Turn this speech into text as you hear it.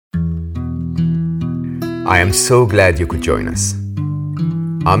I am so glad you could join us.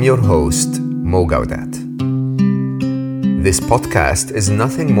 I'm your host, Mo Gaudat. This podcast is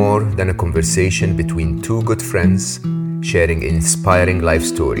nothing more than a conversation between two good friends sharing inspiring life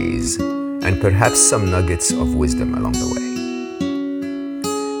stories and perhaps some nuggets of wisdom along the way.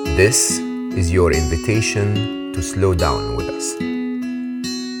 This is your invitation to slow down with us.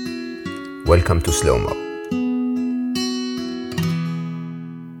 Welcome to Slow Mo.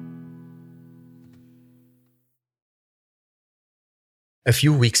 A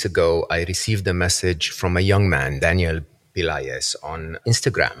few weeks ago, I received a message from a young man, Daniel Pilayes, on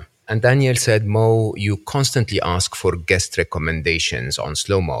Instagram. And Daniel said, Mo, you constantly ask for guest recommendations on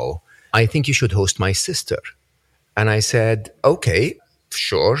Slow Mo. I think you should host my sister. And I said, okay,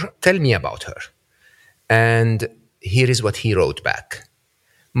 sure, tell me about her. And here is what he wrote back.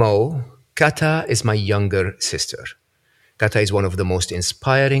 Mo, Kata is my younger sister. Kata is one of the most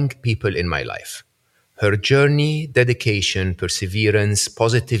inspiring people in my life. Her journey, dedication, perseverance,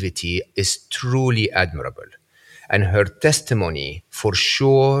 positivity is truly admirable. And her testimony for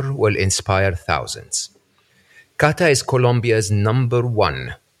sure will inspire thousands. Kata is Colombia's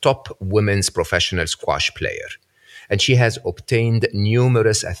 #1 top women's professional squash player. And she has obtained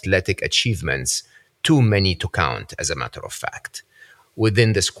numerous athletic achievements, too many to count, as a matter of fact.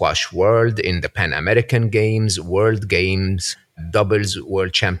 Within the squash world, in the Pan American Games, World Games, doubles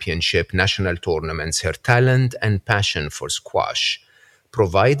world championship, national tournaments, her talent and passion for squash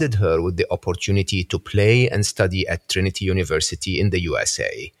provided her with the opportunity to play and study at Trinity University in the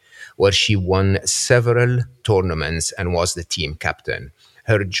USA, where she won several tournaments and was the team captain.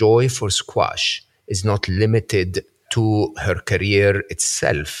 Her joy for squash is not limited to her career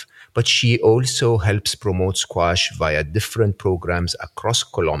itself, but she also helps promote squash via different programs across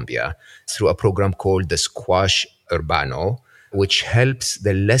Colombia through a program called the Squash Urbano, which helps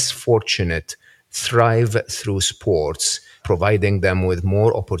the less fortunate thrive through sports, providing them with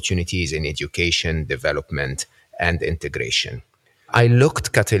more opportunities in education, development, and integration. I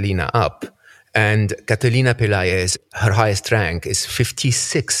looked Catalina up, and Catalina Pilayes, her highest rank is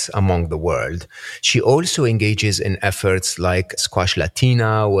 56 among the world. She also engages in efforts like Squash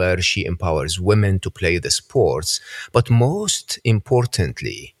Latina, where she empowers women to play the sports. But most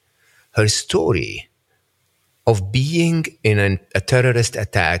importantly, her story of being in a terrorist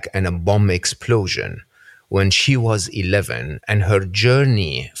attack and a bomb explosion when she was 11, and her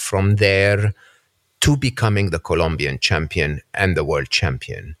journey from there to becoming the Colombian champion and the world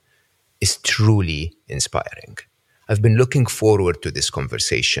champion is truly inspiring. I've been looking forward to this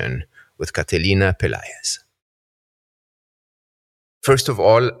conversation with Catalina Pilayes. First of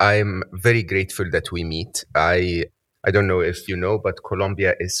all, I'm very grateful that we meet. I don't know if you know, but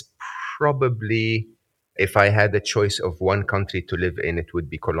Colombia is probably, if I had a choice of one country to live in, it would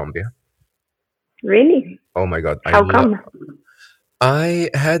be Colombia. Really? Oh my God. How come? I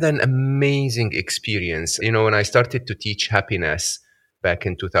had an amazing experience. You know, when I started to teach happiness back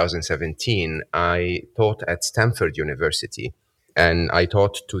in 2017, I taught at Stanford University, and I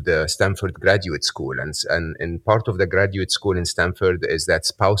taught to the Stanford Graduate School. And part of the graduate school in Stanford is that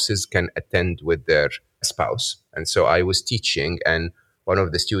spouses can attend with their spouse. And so I was teaching, and one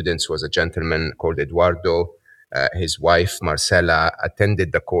of the students was a gentleman called Eduardo. His wife, Marcela,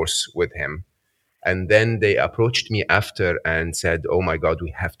 attended the course with him. And then they approached me after and said, oh my God, we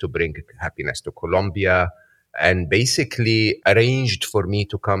have to bring happiness to Colombia, and basically arranged for me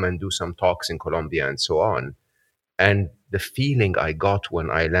to come and do some talks in Colombia and so on. And the feeling I got when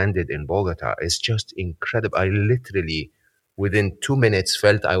I landed in Bogota is just incredible. I literally, within 2 minutes,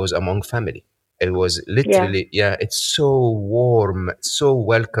 felt I was among family. It was literally, it's so warm, so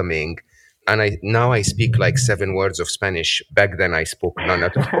welcoming. And now I speak like 7 words of Spanish. Back then I spoke none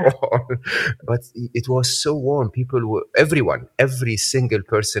at all. But it was so warm. Every single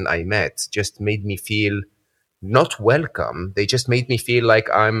person I met just made me feel not welcome. They just made me feel like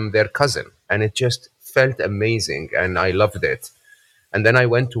I'm their cousin. And it just felt amazing. And I loved it. And then I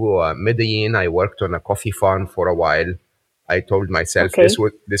went to Medellin. I worked on a coffee farm for a while. I told myself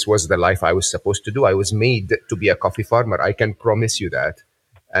this was the life I was supposed to do. I was made to be a coffee farmer. I can promise you that.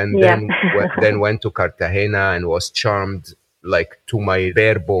 And then went to Cartagena and was charmed like to my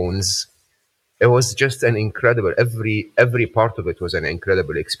bare bones. It was just an incredible, every part of it was an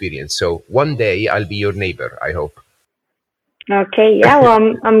incredible experience. So one day I'll be your neighbor, I hope. Okay, yeah,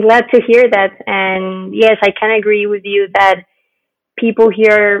 well, I'm glad to hear that. And yes, I can agree with you that people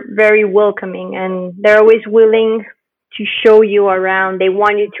here are very welcoming and they're always willing to show you around. They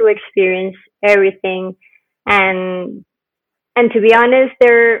want you to experience everything. And to be honest,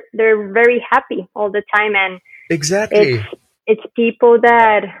 they're very happy all the time. And exactly, it's people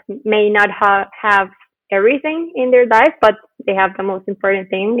that may not have everything in their life, but they have the most important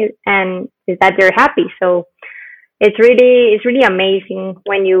thing, and is that they're happy. So it's really amazing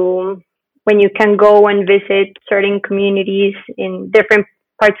when you can go and visit certain communities in different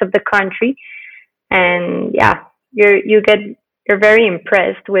parts of the country, and yeah, you're very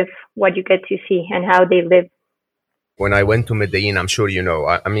impressed with what you get to see and how they live. When I went to Medellin, I'm sure you know.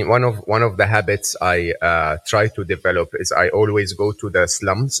 I mean, one of the habits I try to develop is I always go to the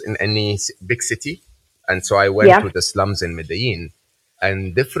slums in any big city, and so I went Yeah, to the slums in Medellin,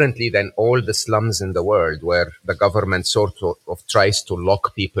 and differently than all the slums in the world, where the government sort of tries to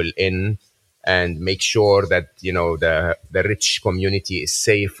lock people in and make sure that the rich community is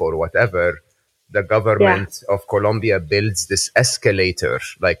safe or whatever. The yeah, government of Colombia builds this escalator,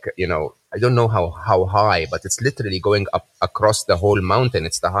 like, I don't know how high, but it's literally going up across the whole mountain.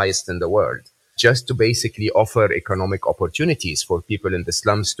 It's the highest in the world, just to basically offer economic opportunities for people in the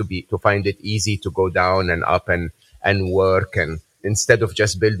slums to find it easy to go down and up and work. And instead of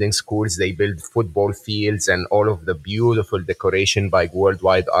just building schools, they build football fields and all of the beautiful decoration by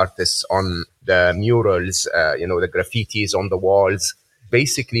worldwide artists on the murals, the graffitis on the walls.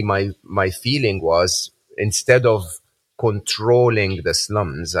 Basically, my feeling was, instead of controlling the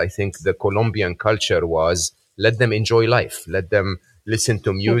slums, I think the Colombian culture was, let them enjoy life, let them listen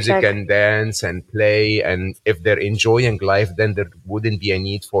to music exactly. and dance and play. And if they're enjoying life, then there wouldn't be a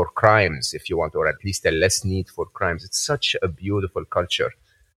need for crimes, if you want, or at least a less need for crimes. It's such a beautiful culture.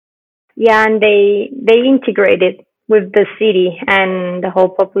 Yeah, and they integrated with the city and the whole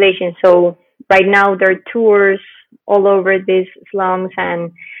population. So right now there are tours all over these slums,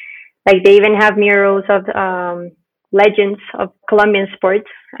 and like they even have murals of legends of Colombian sports.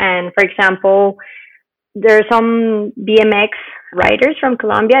 And for example, there are some BMX riders from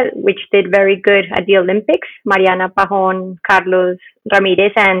Colombia which did very good at the Olympics. Mariana Pajon, Carlos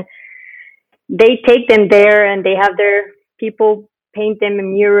Ramirez, and they take them there and they have their people paint them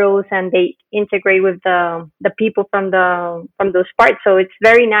in murals, and they integrate with the people from those parts. So it's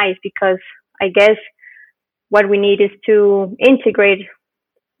very nice because I guess what we need is to integrate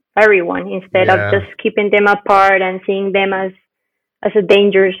everyone instead of Yeah. just keeping them apart and seeing them as a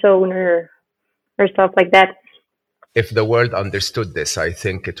danger zone or stuff like that. If the world understood this, I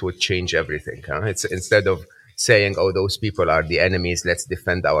think it would change everything. Huh? It's instead of saying, "Oh, those people are the enemies. Let's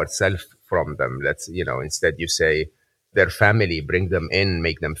defend ourselves from them." Instead you say, "Their family. Bring them in.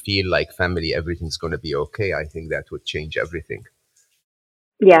 Make them feel like family. Everything's going to be okay." I think that would change everything.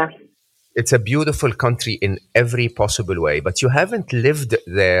 Yeah. It's a beautiful country in every possible way, but you haven't lived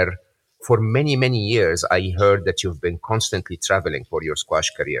there for many, many years. I heard that you've been constantly traveling for your squash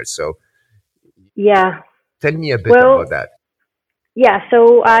career. So Yeah. tell me a bit about Well, that. yeah,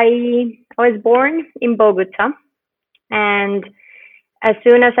 so I was born in Bogota, and as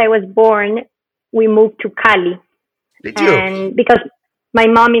soon as I was born, we moved to Cali, Did you? and because my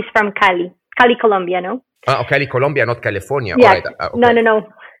mom is from Cali, Cali, Colombia, no? Cali, Colombia, not California. All Yeah, right. no, Okay. no,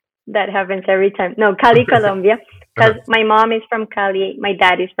 no. That happens every time. No, Cali, Colombia, because Uh-huh. my mom is from Cali, my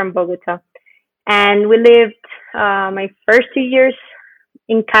dad is from Bogota, and we lived my first 2 years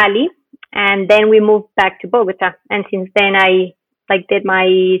in Cali, and then we moved back to Bogota. And since then, I like did my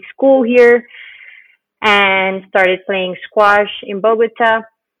school here and started playing squash in Bogota.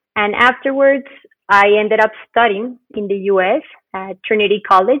 And afterwards, I ended up studying in the U.S. at Trinity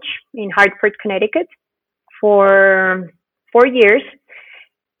College in Hartford, Connecticut for 4 years.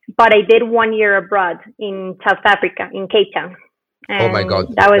 But I did 1 year abroad in South Africa, in Cape Town. Oh my And God,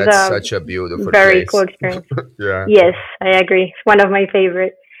 that was that's a such a beautiful very cool place. experience. Yeah. Yes, I agree. It's one of my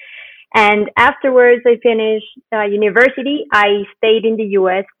favorites. And afterwards, I finished university. I stayed in the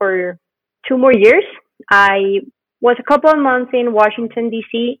U.S. for 2 more years. I was a couple of months in Washington,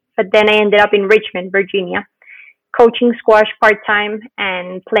 D.C., but then I ended up in Richmond, Virginia, coaching squash part time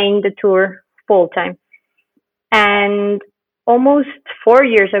and playing the tour full time. And almost 4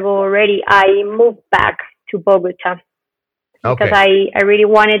 years ago already, I moved back to Bogota because Okay. I really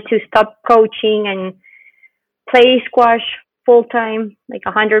wanted to stop coaching and play squash full time, like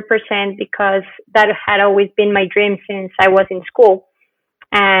 100%, because that had always been my dream since I was in school.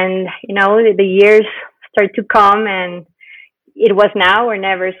 And, the years start to come, and it was now or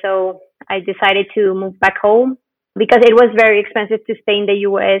never. So I decided to move back home because it was very expensive to stay in the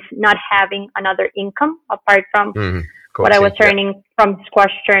US, not having another income apart from what I was Coaching. Yeah. earning from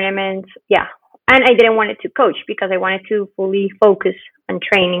squash tournaments. Yeah. And I didn't want it to coach because I wanted to fully focus on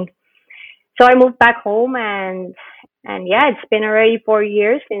training. So I moved back home, and yeah, it's been already 4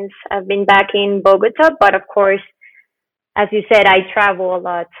 years since I've been back in Bogota. But of course, as you said, I travel a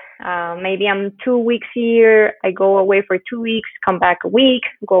lot. Maybe I'm 2 weeks here. I go away for 2 weeks, come back a week,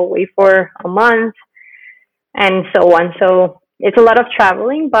 go away for a month. and so on. So it's a lot of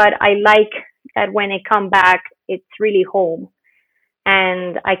traveling, but I like that when I come back, it's really home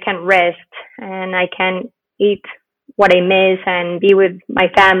and I can rest and I can eat what I miss and be with my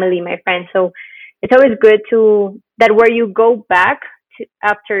family, my friends. So it's always good to that where you go back to,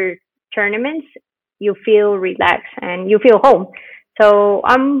 after tournaments, you feel relaxed and you feel home. So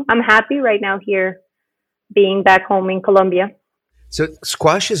I'm happy right now here being back home in Colombia. So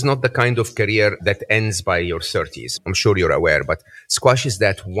squash is not the kind of career that ends by your 30s. I'm sure you're aware, but squash is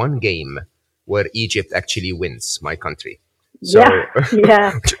that one game where Egypt actually wins, my country. So Yeah,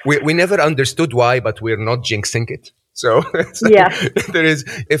 yeah, we never understood why, but we're not jinxing it. So it's yeah, like, there is,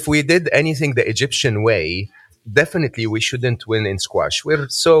 if we did anything the Egyptian way, definitely we shouldn't win in squash. We're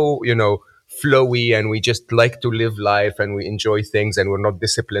so, flowy and we just like to live life and we enjoy things and we're not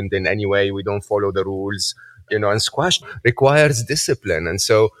disciplined in any way. We don't follow the rules, and squash requires discipline. And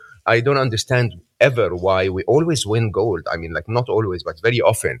so I don't understand ever why we always win gold. I mean, like not always, but very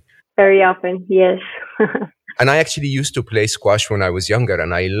often. very often, yes. And I actually used to play squash when I was younger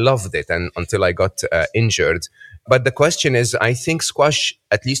and I loved it and until I got injured. But the question is, I think squash,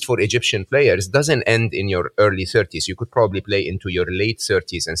 at least for Egyptian players, doesn't end in your early 30s. You could probably play into your late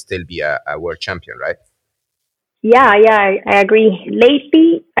 30s and still be a world champion, right? Yeah, yeah, I agree.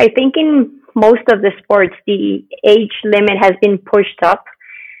 Lately, I think in most of the sports, the age limit has been pushed up.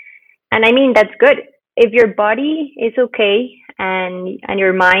 And I mean, that's good. If your body is okay and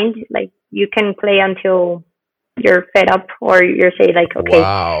your mind, like you can play until you're fed up or you're say like, okay,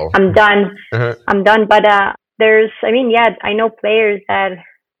 Wow. I'm done. Uh-huh. I'm done. But I mean, yeah, I know players that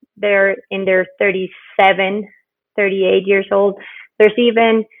they're in their 37, 38 years old. There's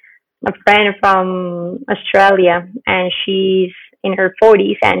even a friend from Australia and she's in her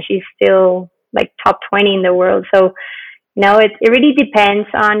 40s and she's still like top 20 in the world. So, it really depends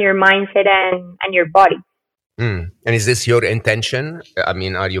on your mindset and your body. Mm. And is this your intention? I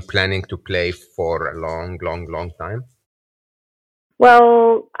mean, are you planning to play for a long, long, long time?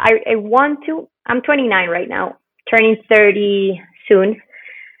 Well, I want to, I'm 29 right now, turning 30 soon.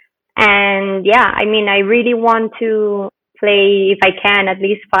 And yeah, I mean, I really want to play, if I can, at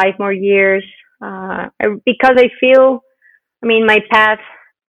least 5 more years. Because I feel, I mean, my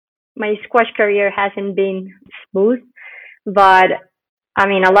squash career hasn't been smooth, but I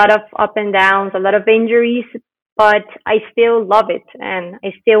mean, a lot of up and downs, a lot of injuries, but I still love it and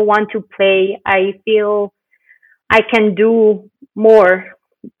I still want to play. I feel I can do more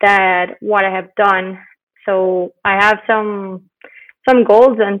than what I have done. So I have some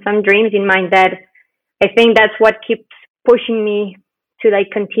goals and some dreams in mind that I think that's what keeps pushing me to like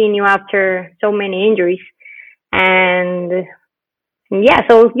continue after so many injuries. And yeah,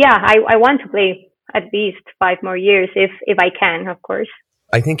 so yeah, I want to play at least 5 more years if I can, of course.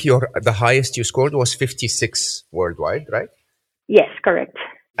 I think the highest you scored was 56 worldwide, right? Yes, correct.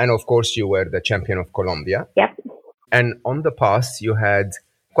 And of course, you were the champion of Colombia. Yep. And on the past, you had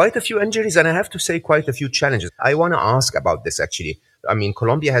quite a few injuries and I have to say quite a few challenges. I want to ask about this actually. I mean,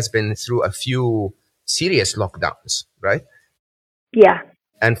 Colombia has been through a few serious lockdowns, right? Yeah.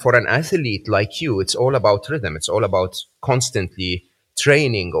 And for an athlete like you, it's all about rhythm. It's all about constantly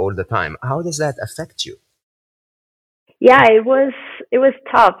training all the time. How does that affect you? Yeah, it was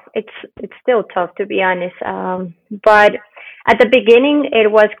tough. It's still tough to be honest. But at the beginning,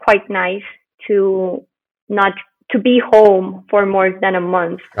 it was quite nice to not to be home for more than a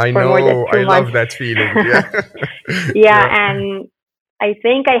month, I for more than know. two I months. love that feeling. Yeah. Yeah, Yeah. and I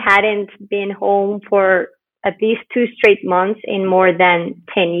think I hadn't been home for at least 2 straight months in more than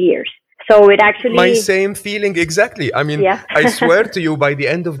 10 years. So it My actually, same feeling exactly. I mean, yeah, I swear to you, by the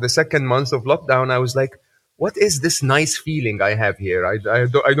end of the second month of lockdown, I was like, what is this nice feeling I have here?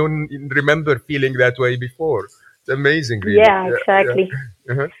 I don't remember feeling that way before. It's amazing, really. yeah, Yeah, exactly.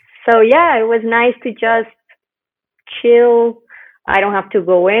 yeah. Uh-huh. So yeah, it was nice to just chill. I don't have to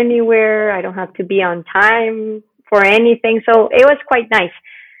go anywhere. I don't have to be on time for anything. So it was quite nice.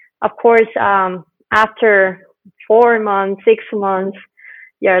 Of course, after 4 months, 6 months,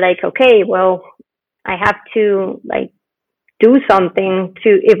 you're like, okay, well, I have to like do something to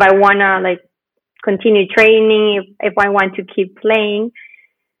if I wanna like continue training, if I want to keep playing.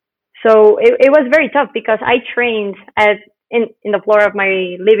 So it was very tough because I trained in the floor of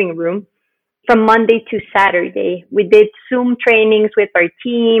my living room from Monday to Saturday. We did Zoom trainings with our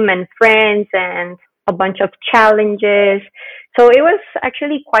team and friends and a bunch of challenges. So it was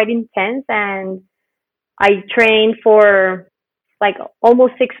actually quite intense and I trained for like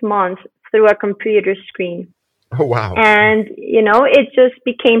almost 6 months through a computer screen. Oh, wow. And, it just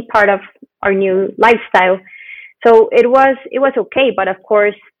became part of our new lifestyle. So it was okay, but of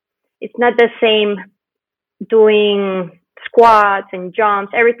course it's not the same doing squats and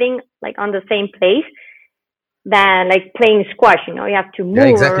jumps, everything like on the same place than like playing squash. You have to Yeah,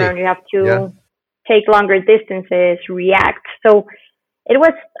 move exactly. around, you have Yeah. to take longer distances, react. So it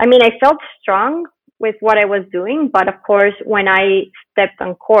was, I mean, I felt strong with what I was doing, but of course, when I stepped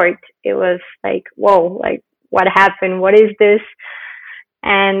on court, it was like, whoa, like what happened? What is this?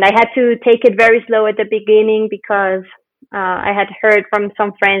 And I had to take it very slow at the beginning because I had heard from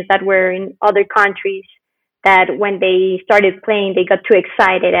some friends that were in other countries that when they started playing, they got too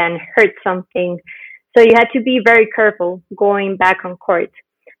excited and hurt something. So you had to be very careful going back on court.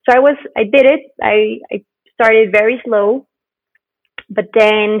 So I did it. I started very slow, but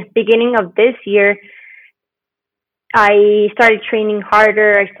then beginning of this year, I started training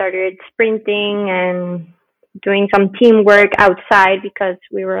harder. I started sprinting and doing some teamwork outside because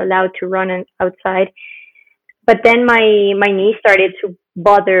we were allowed to run outside. But then my knee started to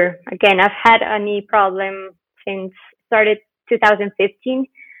bother again. I've had a knee problem since started 2015,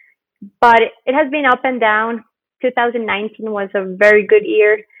 but it has been up and down. 2019 was a very good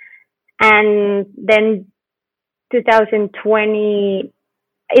year, and then 2020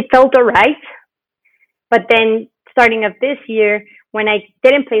 it felt alright. But then starting of this year, when I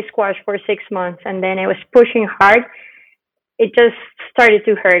didn't play squash for 6 months and then I was pushing hard, it just started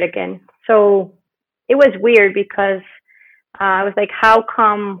to hurt again. So it was weird because I was like, how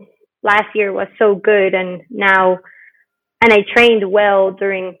come last year was so good and now, and I trained well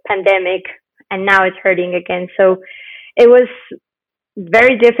during pandemic and now it's hurting again. So it was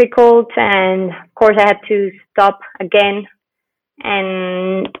very difficult. And of course I had to stop again.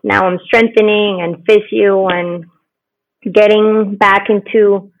 And now I'm strengthening and physio and getting back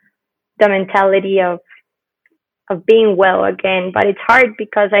into the mentality of being well again. But it's hard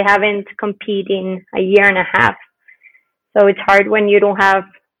because I haven't competed in a year and a half. So it's hard when you don't have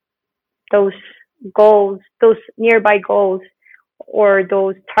those goals, those nearby goals or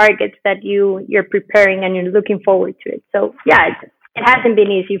those targets that you're preparing and you're looking forward to it. So yeah, it hasn't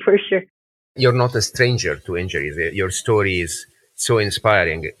been easy for sure. You're not a stranger to injuries. Your story is so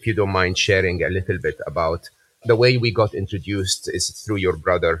inspiring. If you don't mind sharing a little bit about the way we got introduced is through your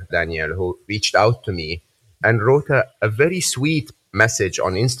brother, Daniel, who reached out to me and wrote a very sweet message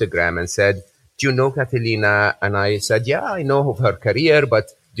on Instagram and said, do you know Catalina? And I said, yeah, I know of her career,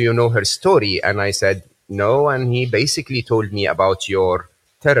 but do you know her story? And I said, no. And he basically told me about your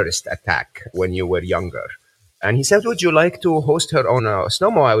terrorist attack when you were younger. And he said, would you like to host her on a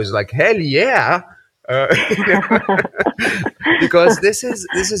snowmo? I was like, hell yeah. Uh, because this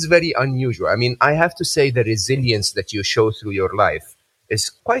is very unusual. I mean, I have to say the resilience that you show through your life is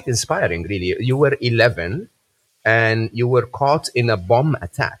quite inspiring, really. You were 11 and you were caught in a bomb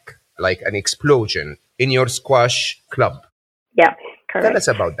attack, like an explosion in your squash club. Yeah, Tell correct. us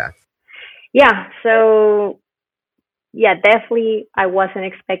about that. Yeah, so yeah, definitely I wasn't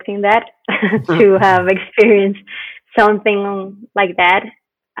expecting that to have experienced something like that.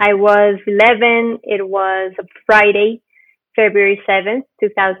 I was 11. It was a Friday, February 7th,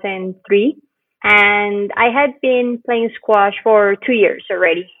 2003. And I had been playing squash for 2 years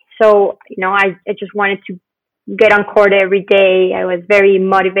already. So, I just wanted to get on court every day. I was very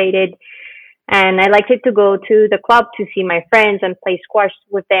motivated and I liked it to go to the club to see my friends and play squash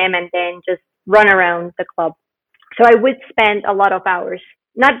with them and then just run around the club. So I would spend a lot of hours,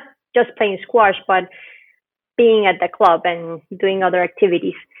 not just playing squash, but being at the club and doing other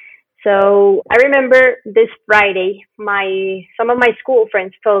activities. So I remember this Friday, some of my school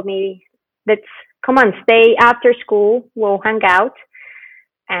friends told me, "Let's come on, stay after school. We'll hang out,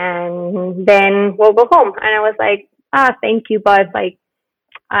 and then we'll go home." And I was like, thank you, but like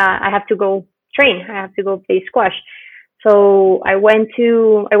I have to go train. I have to go play squash. So I went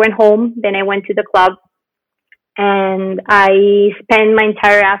home. Then I went to the club, and I spent my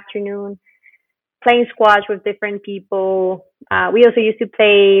entire afternoon playing squash with different people. We also used to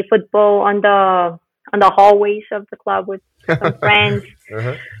play football on the hallways of the club with some friends,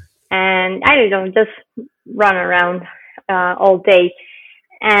 Uh-huh. and I don't know, just run around all day.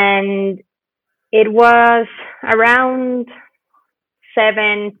 And it was around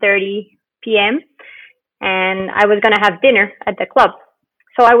 7:30 p.m. and I was gonna have dinner at the club.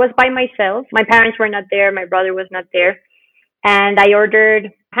 So I was by myself. My parents were not there. My brother was not there, and I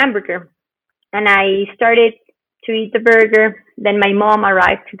ordered hamburger. And I started to eat the burger. Then my mom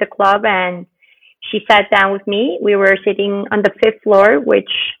arrived to the club and she sat down with me. We were sitting on the fifth floor, which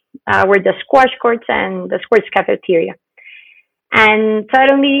were the squash courts and the sports cafeteria. And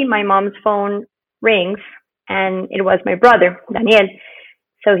suddenly my mom's phone rings and it was my brother, Daniel.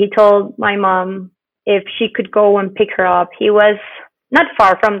 So he told my mom if she could go and pick her up. He was not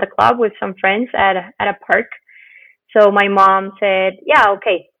far from the club with some friends at a park. So my mom said, "Yeah,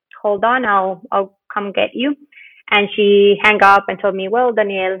 okay, hold on, I'll come get you." And she hung up and told me, "Well,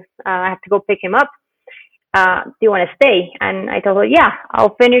 Danielle, I have to go pick him up. Do you want to stay?" And I told her, "Yeah,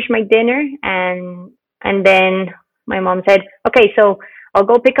 I'll finish my dinner." And then my mom said, "Okay, so I'll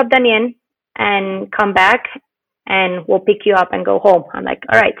go pick up Danielle and come back, and we'll pick you up and go home." I'm like,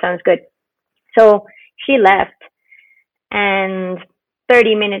 "All right, sounds good." So she left, and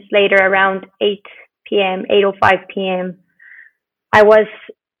 30 minutes later, around 8 p.m., 8:05 p.m., I was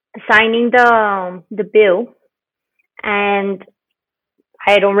signing the bill, and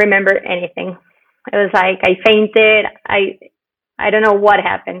I don't remember anything. It was like I fainted. I don't know what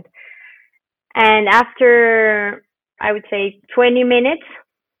happened. And after, I would say, 20 minutes,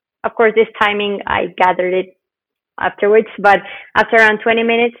 of course, this timing I gathered it afterwards, but after around 20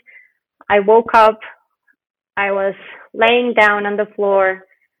 minutes, I woke up. I was laying down on the floor.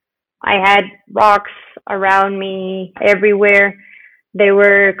 I had rocks around me everywhere. There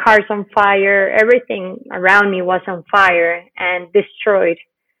were cars on fire. Everything around me was on fire and destroyed.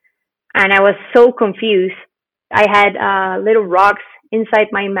 And I was so confused. I had little rocks inside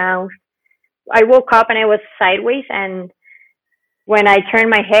my mouth. I woke up and I was sideways, and when I turned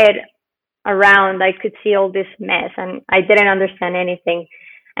my head around, I could see all this mess, and I didn't understand anything.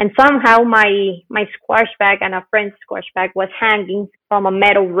 And somehow my squash bag and a friend's squash bag was hanging from a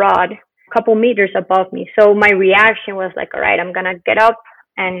metal rod a couple meters above me. So my reaction was like, all right, I'm gonna get up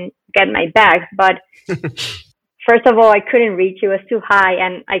and get my bag. But first of all, I couldn't reach. It was too high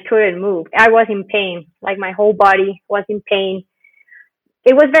and I couldn't move. I was in pain. Like my whole body was in pain.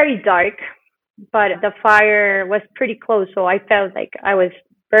 It was very dark, but the fire was pretty close. So I felt like I was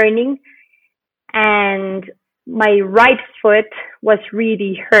burning, and my right foot was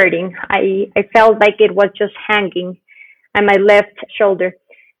really hurting. I felt like it was just hanging on my left shoulder,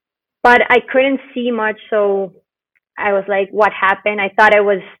 but I couldn't see much. So I was like, what happened? I thought I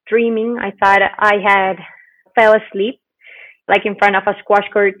was dreaming. I thought I had fell asleep, like in front of a squash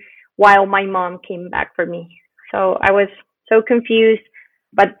court while my mom came back for me. So I was so confused.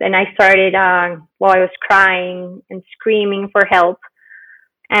 But then I started, I was crying and screaming for help.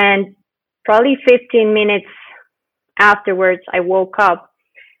 And probably 15 minutes afterwards, I woke up.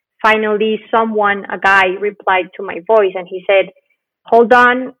 Finally, a guy replied to my voice, and he said, "Hold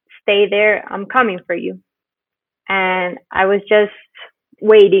on, stay there. I'm coming for you." And I was just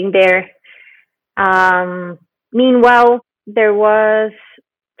waiting there. Meanwhile, there was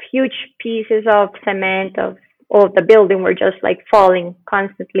huge pieces of cement of all the building were just like falling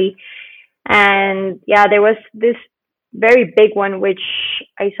constantly. And yeah, there was this very big one which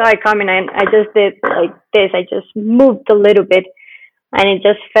I saw it coming, and I just did like this. I just moved a little bit and it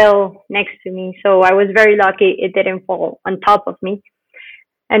just fell next to me. So I was very lucky it didn't fall on top of me.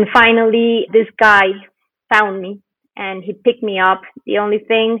 And finally, this guy found me and he picked me up. The only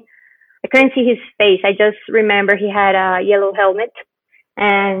thing, I couldn't see his face. I just remember he had a yellow helmet,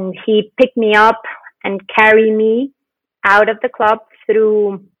 and he picked me up and carried me out of the club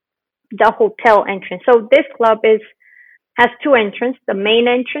through the hotel entrance. So this club has two entrances, the main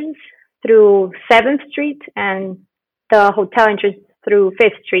entrance through 7th Street and the hotel entrance through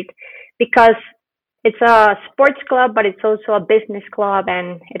 5th Street, because it's a sports club, but it's also a business club,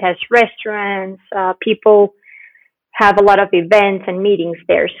 and it has restaurants. People have a lot of events and meetings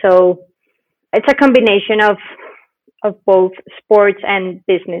there. So it's a combination of both sports and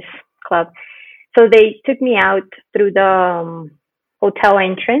business club. So they took me out through the hotel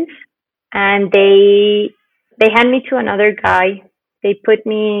entrance, and they hand me to another guy. They put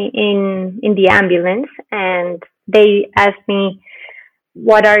me in the ambulance, and they asked me,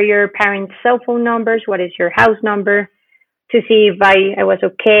 what are your parents' cell phone numbers? What is your house number? To see if I was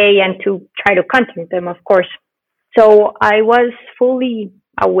okay and to try to contact them, of course. So I was fully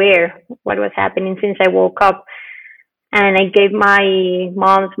aware what was happening since I woke up. And I gave my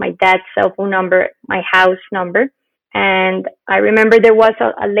mom's, my dad's cell phone number, my house number. And I remember there was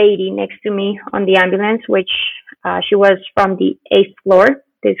a lady next to me on the ambulance, which she was from the 8th floor.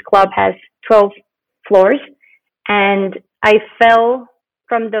 This club has 12 floors. And I fell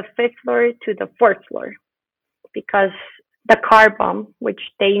from the 5th floor to the 4th floor because the car bomb, which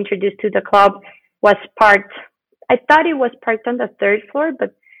they introduced to the club, was parked. I thought it was parked on the 3rd floor,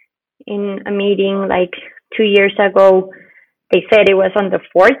 but in a meeting like 2 years ago, they said it was on the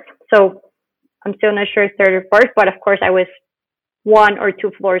 4th. So I'm still not sure 3rd or 4th, but of course I was 1 or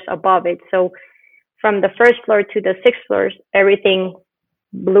 2 floors above it. So from the 1st floor to the 6th floor, everything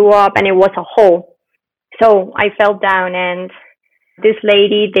blew up and it was a hole. So I fell down, and this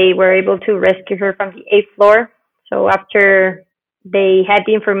lady, they were able to rescue her from the 8th floor. So after They had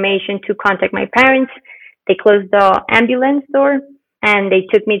the information to contact my parents. They closed the ambulance door and they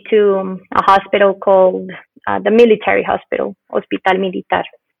took me to a hospital called the military hospital, Hospital Militar.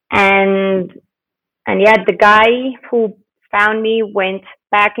 And yeah, the guy who found me went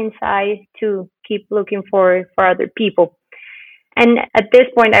back inside to keep looking for other people. And at this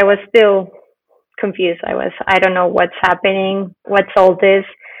point, I was still confused. I don't know what's happening. What's all this?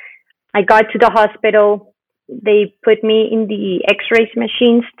 I got to the hospital. They put me in the X-ray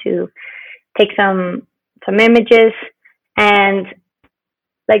machines to take some images, and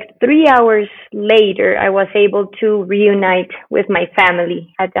like 3 hours later, I was able to reunite with my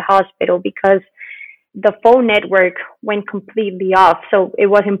family at the hospital because the phone network went completely off. So it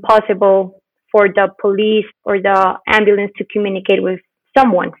was impossible for the police or the ambulance to communicate with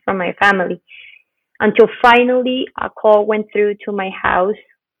someone from my family until finally a call went through to my house.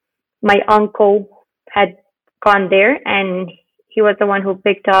 My uncle had gone there and he was the one who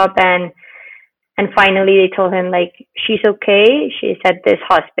picked up, and finally they told him like she's okay, she's at this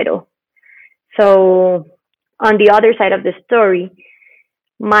hospital. So on the other side of the story,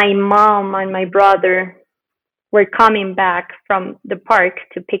 my mom and my brother were coming back from the park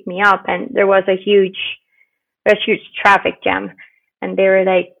to pick me up, and there was a huge traffic jam, and they were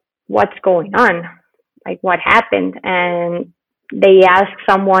like, what's going on, like what happened? And they asked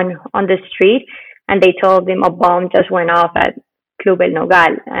someone on the street and they told them a bomb just went off at Club El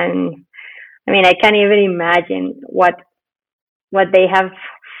Nogal. And I mean, I can't even imagine what they have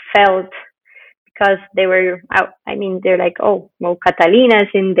felt because they were out. I mean, they're like, oh, well, Catalina's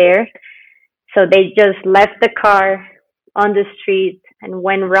in there. So they just left the car on the street and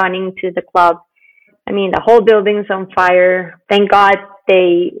went running to the club. I mean, the whole building's on fire. Thank God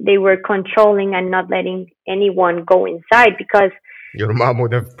they were controlling and not letting anyone go inside because Your mom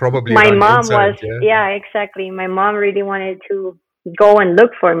would have probably my run mom inside, was, yeah, exactly. My mom really wanted to go and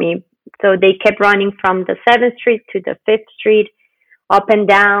look for me. So they kept running from the 7th Street to the 5th Street, up and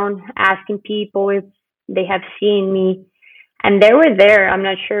down, asking people if they have seen me. And they were there, I'm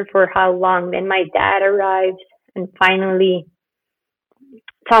not sure for how long. Then my dad arrived and finally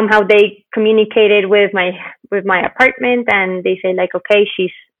somehow they communicated with my apartment and they said like, okay,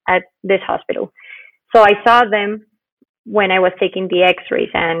 she's at this hospital. So I saw them when I was taking the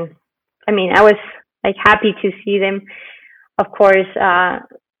x-rays, and I mean, I was like happy to see them. Of course,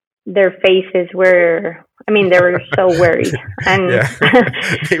 their faces were, I mean, they were so worried, and yeah.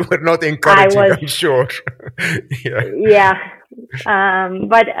 They were not encouraging, I'm sure. Yeah.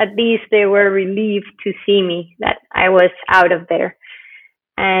 But at least they were relieved to see me, that I was out of there.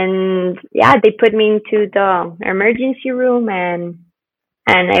 And yeah, they put me into the emergency room and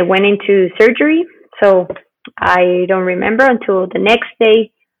I went into surgery. So I don't remember until the next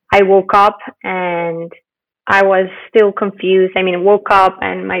day. I woke up and I was still confused. I mean, woke up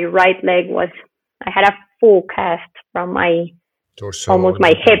and my right leg I had a full cast from my torso, almost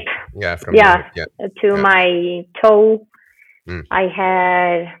my hip. Yeah, from to my toe. I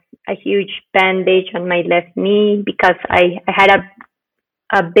had a huge bandage on my left knee because I had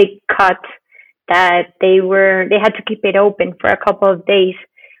a big cut that they had to keep it open for a couple of days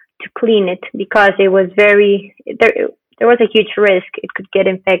to clean it because it was there was a huge risk it could get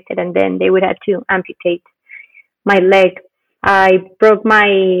infected and then they would have to amputate my leg. I broke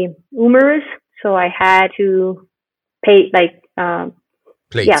my humerus, so I had to pay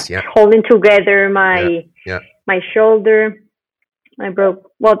plates, holding together my shoulder.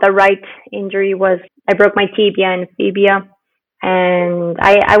 The right injury was I broke my tibia and fibia, and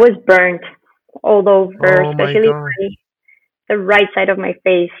I was burnt all over, especially the right side of my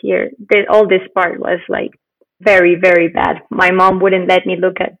face here. All this part was like very, very bad. My mom wouldn't let me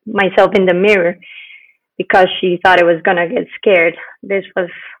look at myself in the mirror because she thought I was gonna get scared. This was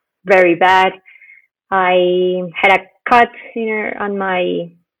very bad. I had a cut on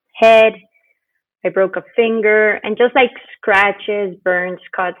my head. I broke a finger and just like scratches, burns,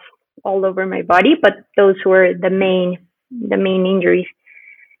 cuts all over my body. But those were the main injuries.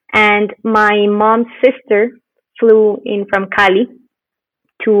 And my mom's sister flew in from Cali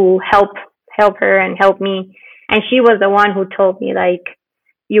to help her and help me. And she was the one who told me like,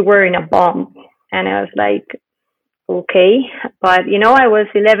 you were in a bomb. And I was like, okay. But I was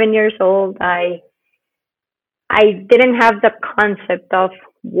 11 years old. I didn't have the concept of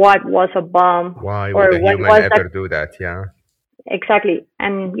what was a bomb. Why would a human ever do that? Yeah. Exactly.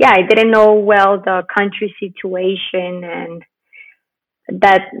 And yeah, I didn't know well the country situation and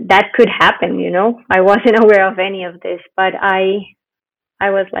that could happen, I wasn't aware of any of this, but I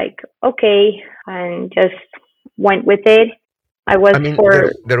was like, okay, and just went with it. I was I mean,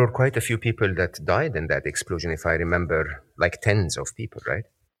 for, there were quite a few people that died in that explosion, if I remember, like tens of people, right?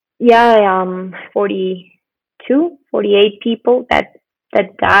 yeah, 42, 48 people that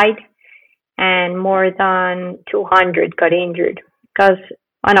died, and more than 200 got injured. Because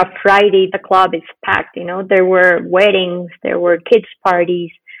on a Friday, the club is packed. There were weddings, there were kids' parties,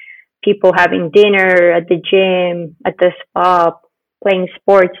 people having dinner at the gym, at the spa, playing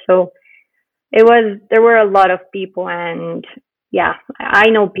sports. So there were a lot of people, and yeah, I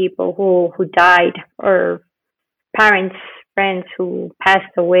know people who died, or parents, friends who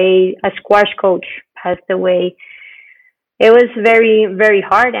passed away. A squash coach passed away. It was very, very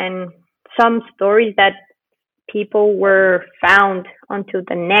hard, and some stories that people were found until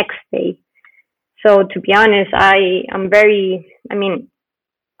the next day. So to be honest, I'm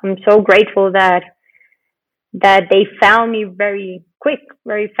so grateful that they found me very quick,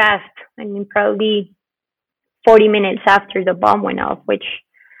 very fast. I mean, probably 40 minutes after the bomb went off, which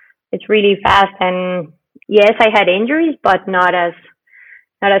is really fast. And yes, I had injuries, but not as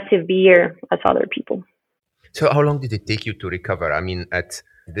severe as other people. So, how long did it take you to recover? I mean, at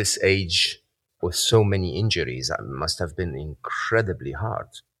this age, with so many injuries, it must have been incredibly hard.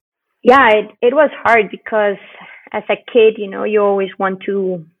 Yeah, it was hard because as a kid, you always want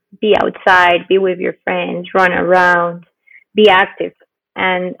to be outside, be with your friends, run around, be active.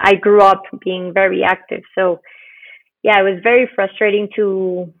 And I grew up being very active. So, yeah, it was very frustrating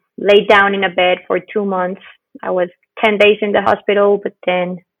to lay down in a bed for 2 months. I was 10 days in the hospital, but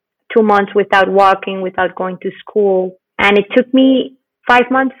then 2 months without walking, without going to school. And it took me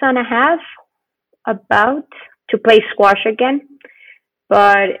 5 months and a half about to play squash again.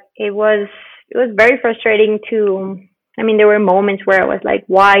 But it was very frustrating to, I mean, there were moments where I was like,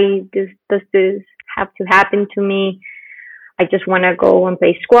 why does this have to happen to me? I just want to go and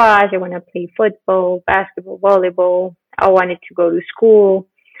play squash. I want to play football, basketball, volleyball. I wanted to go to school.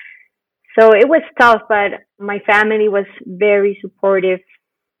 So it was tough, but my family was very supportive.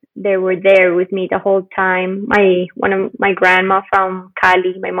 They were there with me the whole time. One of my grandma from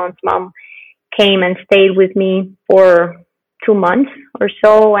Cali, my mom's mom, came and stayed with me for 2 months or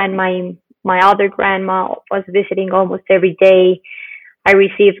so, and my other grandma was visiting almost every day. I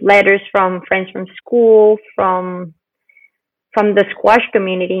received letters from friends from school, from the squash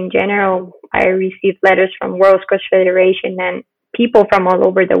community in general. I received letters from World Squash Federation and people from all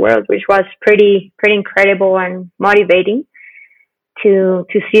over the world, which was pretty incredible and motivating to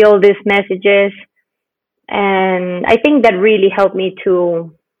see all these messages. And I think that really helped me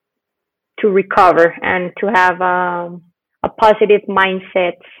to recover and to have a positive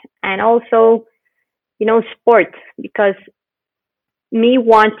mindset, and also sport, because me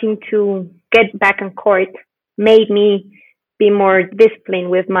wanting to get back on court made me be more disciplined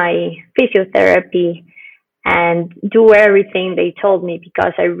with my physiotherapy and do everything they told me,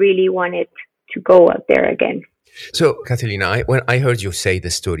 because I really wanted to go out there again. So, Catalina, when I heard you say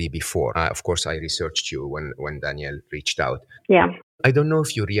the story before, of course, I researched you when Daniel reached out. Yeah. I don't know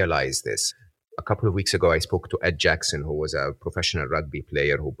if you realize this. A couple of weeks ago, I spoke to Ed Jackson, who was a professional rugby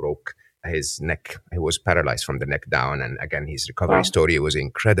player who broke his neck. He was paralyzed from the neck down. And again, his recovery story was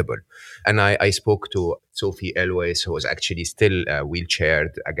incredible. And I spoke to Sophie Elwes, who was actually still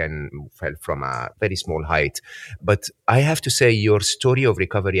wheelchaired, again, fell from a very small height. But I have to say, your story of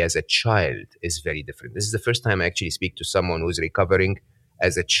recovery as a child is very different. This is the first time I actually speak to someone who's recovering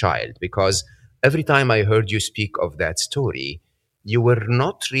as a child, because every time I heard you speak of that story, you were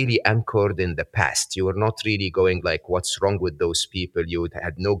not really anchored in the past. You were not really going like, what's wrong with those people? You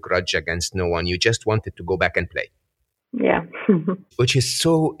had no grudge against no one. You just wanted to go back and play. Yeah. Which is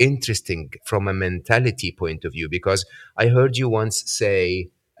so interesting from a mentality point of view, because I heard you once say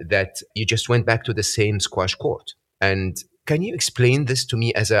that you just went back to the same squash court. And can you explain this to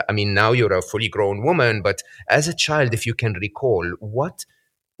me I mean, now you're a fully grown woman, but as a child, if you can recall, what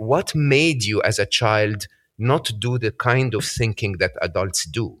made you as a child not do the kind of thinking that adults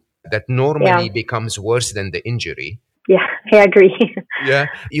do, that normally becomes worse than the injury? Yeah, I agree. Yeah.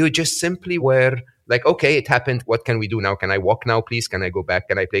 You just simply were like, okay, it happened. What can we do now? Can I walk now, please? Can I go back?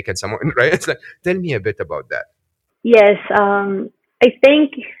 Can I play? Can someone, right? It's like, tell me a bit about that. Yes. I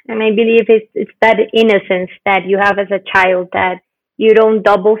think, and I believe it's that innocence that you have as a child, that you don't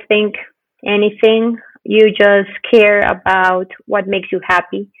double think anything. You just care about what makes you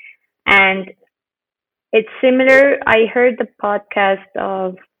happy. And it's similar. I heard the podcast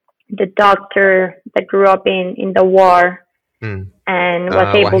of the doctor that grew up in the war and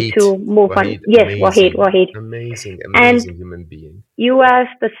was able Wahid. to move on. Yes, Wahid. Amazing And human being. you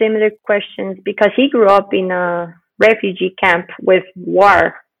asked the similar questions because he grew up in a refugee camp with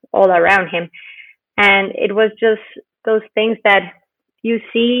war all around him. And it was just those things that you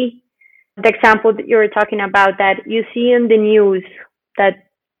see, the example that you were talking about, that you see in the news that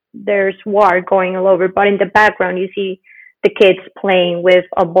there's war going all over, but in the background you see the kids playing with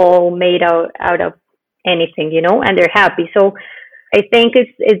a ball made out of anything, and they're happy. So I think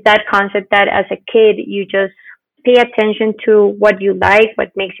it's that concept that as a kid you just pay attention to what you like,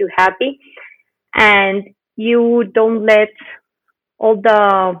 what makes you happy, and you don't let all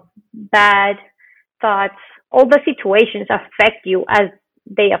the bad thoughts, all the situations affect you as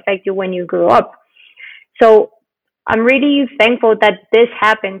they affect you when you grow up. So I'm really thankful that this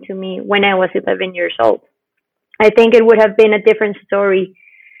happened to me when I was 11 years old. I think it would have been a different story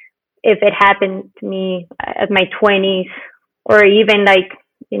if it happened to me at my 20s, or even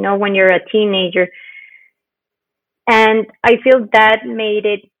when you're a teenager. And I feel that made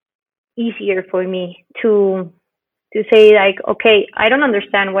it easier for me to say, like, okay, I don't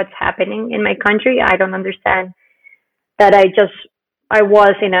understand what's happening in my country. I don't understand that I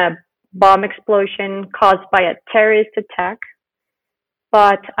was in a bomb explosion caused by a terrorist attack,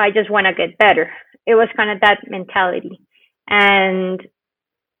 but I just want to get better. It was kind of that mentality. And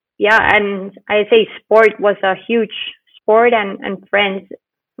yeah, and I say sport was a huge sport, and friends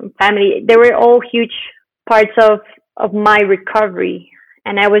and family, they were all huge parts of my recovery.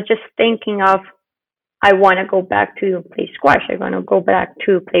 And I was just thinking of, I want to go back to play squash. I want to go back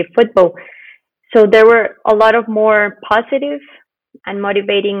to play football. So there were a lot of more positive and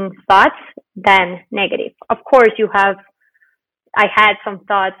motivating thoughts than negative. Of course, I had some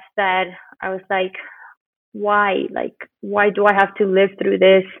thoughts that I was like, why? Like, why do I have to live through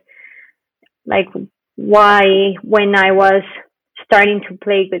this? Like, why, when I was starting to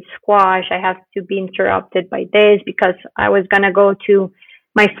play with squash, I have to be interrupted by this, because I was going to go to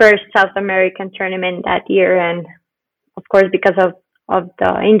my first South American tournament that year. And of course, because of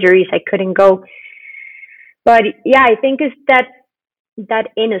the injuries, I couldn't go. But yeah, I think it's that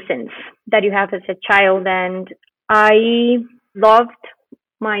innocence that you have as a child. And I loved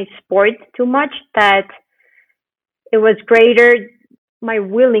my sport too much that it was greater my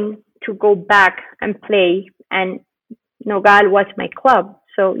willing to go back and play. And Nogal was my club.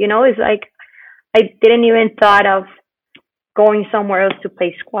 So, it's like I didn't even thought of going somewhere else to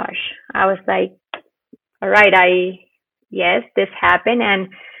play squash. I was like, all right, yes, this happened. And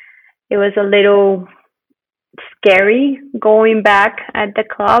it was a little scary going back at the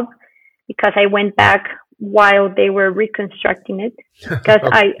club, because I went back while they were reconstructing it. Because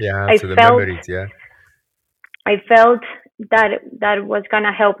I felt that was going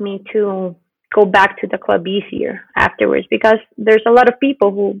to help me to go back to the club easier afterwards, because there's a lot of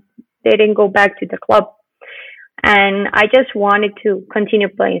people who didn't go back to the club. And I just wanted to continue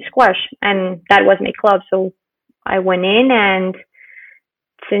playing squash, and that was my club. So I went in, and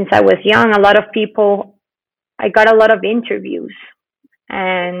since I was young, I got a lot of interviews.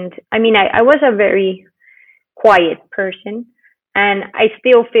 And I mean, I was a very quiet person, and I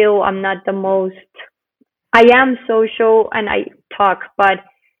still feel I'm not I am social and I talk, but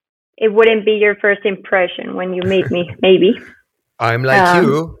it wouldn't be your first impression when you meet me, maybe. I'm like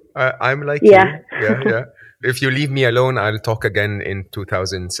you. I'm like you. Yeah. If you leave me alone, I'll talk again in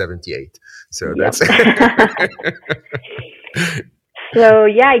 2078. So that's. So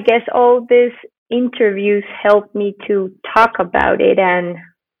yeah, I guess all these interviews helped me to talk about it, and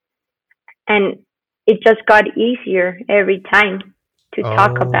it just got easier every time to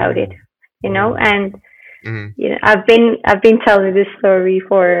talk about it, and I've been telling this story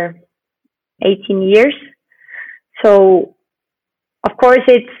for 18 years. So of course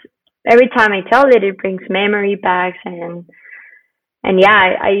every time I tell it brings memory back, and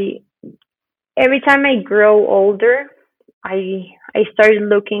yeah, every time I grow older, I started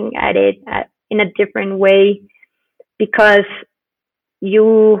looking at it in a different way, because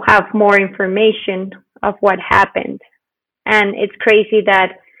you have more information of what happened. And it's crazy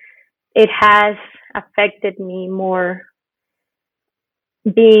that it has affected me more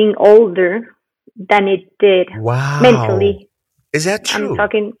being older than it did mentally. Is that true? I'm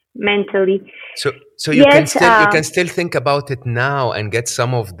talking mentally. So you can still think about it now and get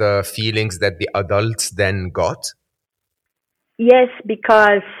some of the feelings that the adults then got? Yes,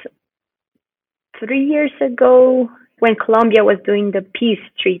 because 3 years ago, when Colombia was doing the peace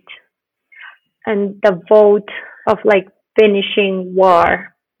treaty and the vote of finishing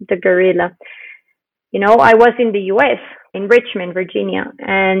war, the guerrilla, I was in the US, in Richmond, Virginia,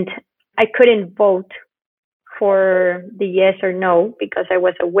 and I couldn't vote for the yes or no because I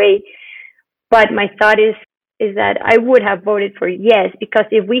was away. But my thought is that I would have voted for yes, because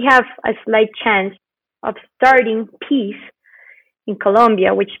if we have a slight chance of starting peace in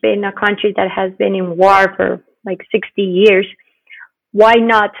Colombia, which has been a country that has been in war for like 60 years. Why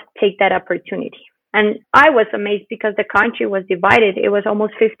not take that opportunity? And I was amazed because the country was divided. It was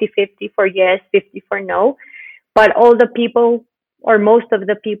almost 50-50 for yes, 50 for no. But all the people, or most of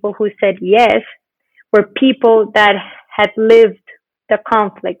the people who said yes, were people that had lived the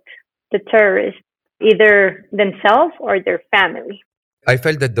conflict, the terrorists, either themselves or their family. I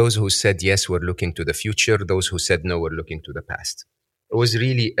felt that those who said yes were looking to the future, those who said no were looking to the past. It was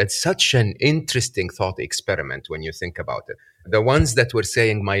really such an interesting thought experiment when you think about it. The ones that were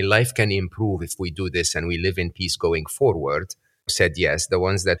saying, my life can improve if we do this and we live in peace going forward, said yes. The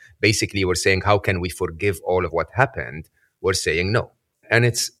ones that basically were saying, how can we forgive all of what happened, were saying no. And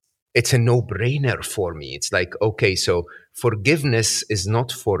it's a no-brainer for me. It's like, okay, so forgiveness is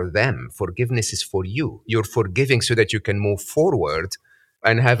not for them. Forgiveness is for you. You're forgiving so that you can move forward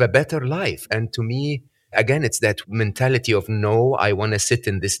and have a better life. And to me, again, it's that mentality of, no, I want to sit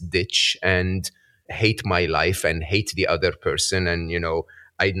in this ditch and hate my life and hate the other person. And,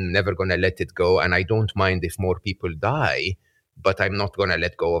 I'm never going to let it go. And I don't mind if more people die, but I'm not going to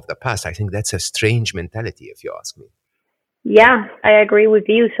let go of the past. I think that's a strange mentality, if you ask me. Yeah, I agree with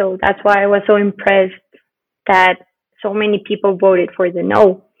you. So that's why I was so impressed that so many people voted for the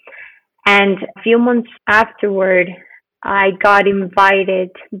no. And a few months afterward, I got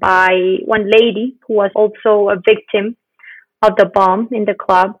invited by one lady who was also a victim of the bomb in the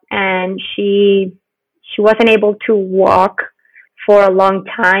club, and she wasn't able to walk for a long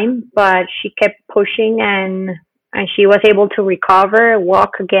time, but she kept pushing, and she was able to recover,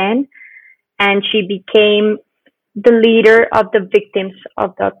 walk again, and she became the leader of the victims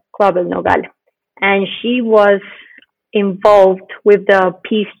of the Club El Nogal. And she was involved with the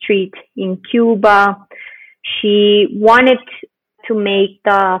peace treaty in Cuba. She wanted to make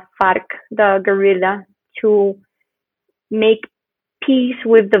the FARC, the guerrilla, to make peace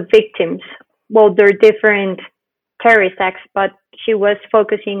with the victims. Well, they're different terrorist acts, but she was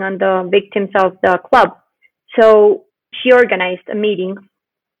focusing on the victims of the club. So she organized a meeting,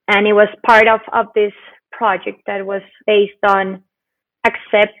 and it was part of this project that was based on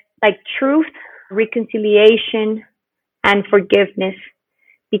truth, reconciliation, and forgiveness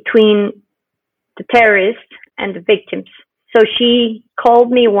between the terrorists and the victims. So she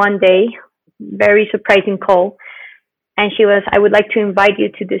called me one day, very surprising call, and I would like to invite you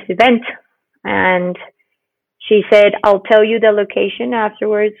to this event. And she said, I'll tell you the location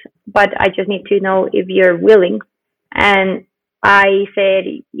afterwards, but I just need to know if you're willing. And I said,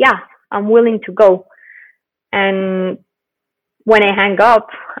 yeah, I'm willing to go. And when I hung up,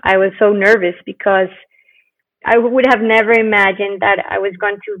 I was so nervous because I would have never imagined that I was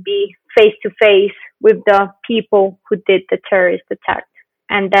going to be face to face with the people who did the terrorist attack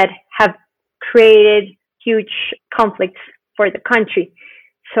and that have created huge conflicts for the country.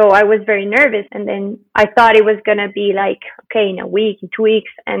 So I was very nervous. And then I thought it was going to be like, okay, in a week, in 2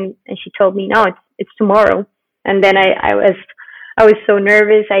 weeks. And she told me, no, it's tomorrow. And then I was so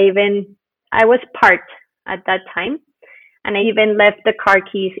nervous. I was parked at that time. And I even left the car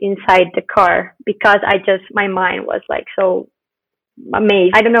keys inside the car because my mind was like so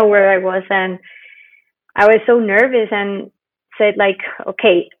amazed. I don't know where I was. And I was so nervous and said like,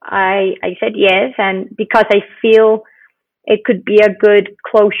 okay, I said yes. And because I feel it could be a good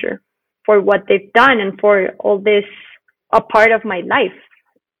closure for what they've done and for all this, a part of my life.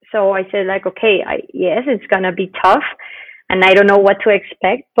 So I said like, okay, yes, it's going to be tough and I don't know what to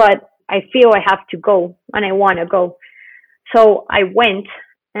expect, but I feel I have to go and I want to go. So I went,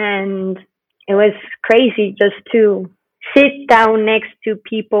 and it was crazy just to sit down next to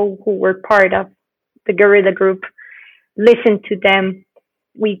people who were part of the guerrilla group, listen to them.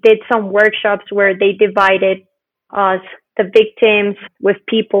 We did some workshops where they divided us, the victims, with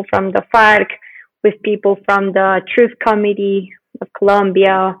people from the FARC, with people from the Truth Committee of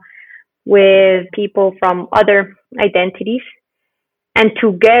Colombia, with people from other identities. And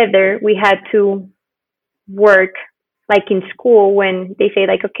together we had to work like in school when they say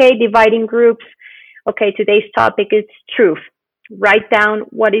like, okay, dividing groups. Okay, today's topic is truth. Write down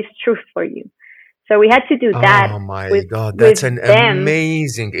what is truth for you. So we had to do that. Oh my God, that's an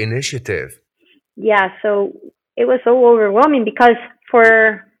amazing initiative. Yeah, so it was so overwhelming because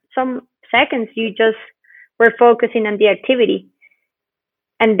for some seconds you just were focusing on the activity.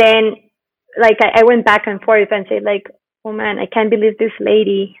 And then like I went back and forth and said like, oh man, I can't believe this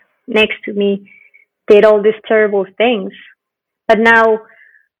lady next to me did all these terrible things. But now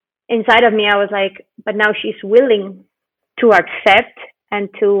inside of me, I was like, but now she's willing to accept and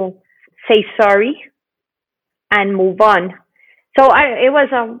to say sorry and move on. So it was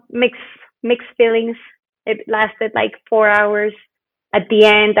a mixed feelings. It lasted like 4 hours. At the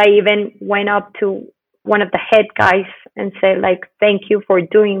end, I even went up to one of the head guys and said like, thank you for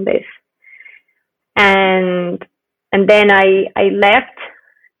doing this. And then I left,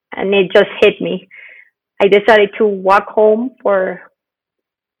 and it just hit me. I decided to walk home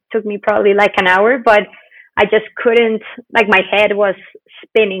took me probably like an hour, but I just couldn't, like my head was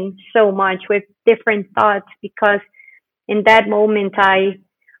spinning so much with different thoughts, because in that moment I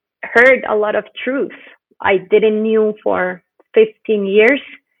heard a lot of truth I didn't knew for 15 years.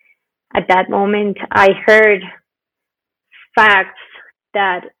 At that moment, I heard facts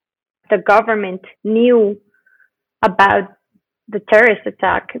that the government knew about the terrorist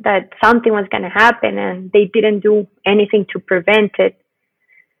attack, that something was going to happen, and they didn't do anything to prevent it.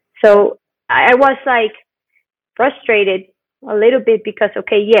 So I was like frustrated a little bit, because,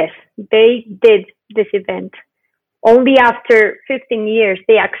 okay, yes, they did this event. Only after 15 years,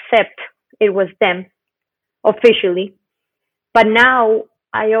 they accept it was them officially. But now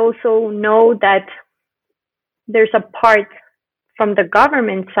I also know that there's a part from the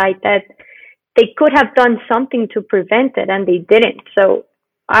government side that they could have done something to prevent it, and they didn't. So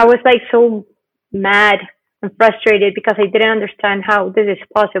I was like so mad and frustrated, because I didn't understand how this is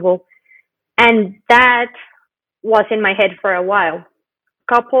possible. And that was in my head for a while.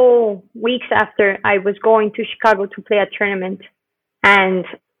 A couple weeks after, I was going to Chicago to play a tournament, and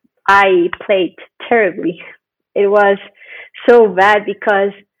I played terribly. It was so bad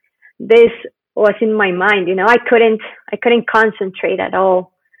because this was in my mind, I couldn't concentrate at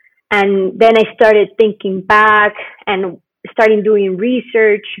all. And then I started thinking back and starting doing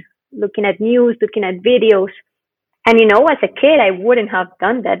research, looking at news, looking at videos. And, as a kid, I wouldn't have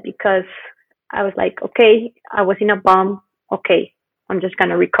done that, because I was like, okay, I was in a bomb. Okay, I'm just going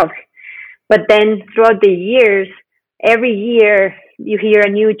to recover. But then throughout the years, every year you hear a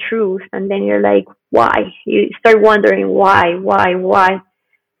new truth, and then you're like, why? You start wondering why.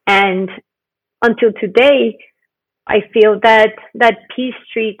 And until today, I feel that Peace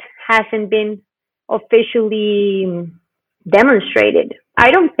Street hasn't been officially demonstrated.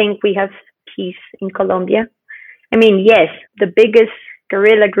 I don't think we have peace in Colombia. I mean, yes, the biggest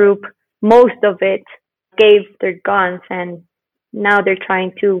guerrilla group, most of it gave their guns, and now they're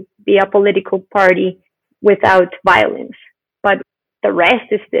trying to be a political party without violence. But the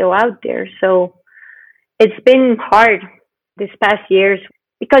rest is still out there. So it's been hard this past years,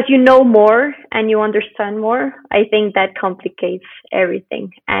 because you know more and you understand more. I think that complicates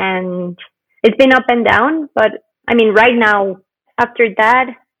everything. And it's been up and down. But I mean, right now, after that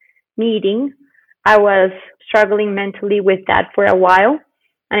meeting, I was struggling mentally with that for a while,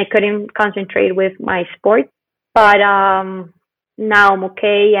 and I couldn't concentrate with my sport. But now I'm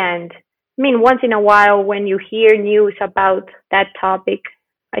okay. And I mean, once in a while, when you hear news about that topic,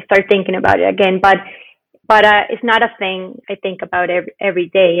 I start thinking about it again. But it's not a thing I think about every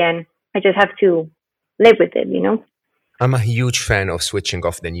day, and I just have to live with it. I'm a huge fan of switching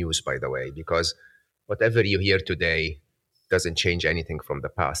off the news, by the way, because whatever you hear today doesn't change anything from the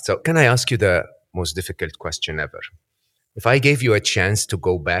past. So can I ask you the most difficult question ever? If I gave you a chance to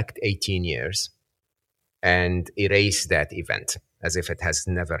go back 18 years and erase that event as if it has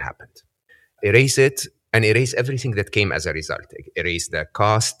never happened, erase it, and erase everything that came as a result. Erase the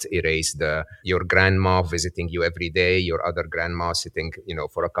cost, erase your grandma visiting you every day, your other grandma sitting,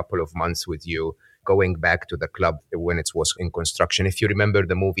 for a couple of months with you, going back to the club when it was in construction. If you remember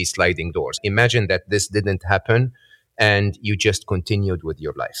the movie Sliding Doors, imagine that this didn't happen and you just continued with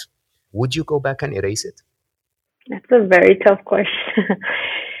your life. Would you go back and erase it? That's a very tough question.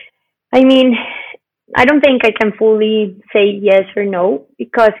 I mean, I don't think I can fully say yes or no,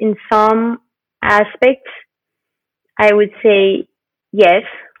 because in some aspects, I would say yes,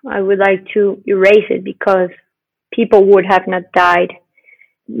 I would like to erase it, because people would have not died.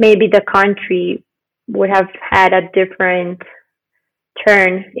 Maybe the country would have had a different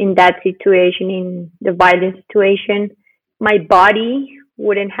turn in that situation, in the violent situation. My body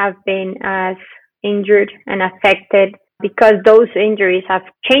wouldn't have been as injured and affected, because those injuries have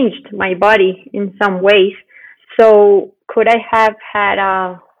changed my body in some ways. So could I have had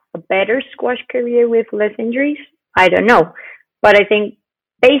a better squash career with less injuries? I don't know. But I think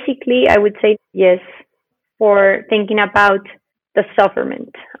basically I would say yes, for thinking about the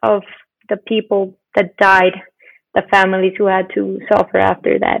sufferment of the people that died, the families who had to suffer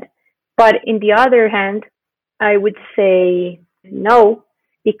after that. But in the other hand, I would say no,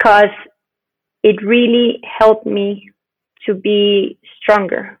 because it really helped me to be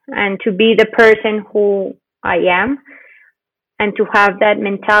stronger and to be the person who I am, and to have that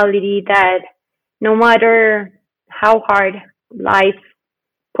mentality that no matter how hard life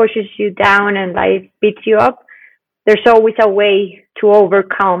pushes you down and life beats you up, there's always a way to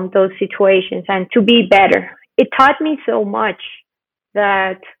overcome those situations and to be better. It taught me so much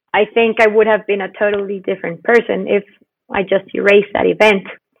that I think I would have been a totally different person if I just erased that event.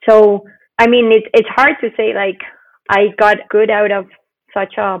 So, I mean, it's hard to say like I got good out of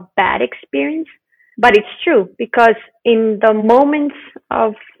such a bad experience, but it's true because in the moments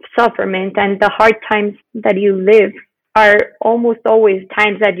of sufferment and the hard times that you live are almost always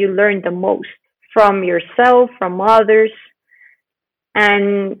times that you learn the most from yourself, from others.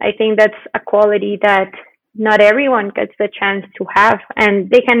 And I think that's a quality that not everyone gets the chance to have, and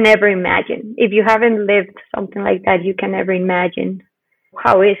they can never imagine. If you haven't lived something like that, you can never imagine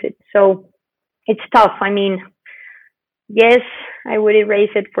how is it. So it's tough. I mean, yes, I would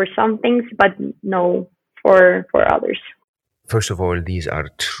erase it for some things, but no for others. First of all, these are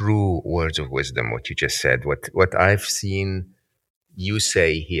true words of wisdom, what you just said. What I've seen you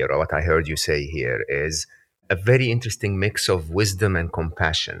say here, or what I heard you say here, is a very interesting mix of wisdom and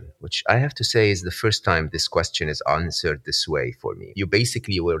compassion, which I have to say is the first time this question is answered this way for me. You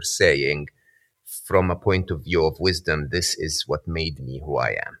basically were saying, from a point of view of wisdom, this is what made me who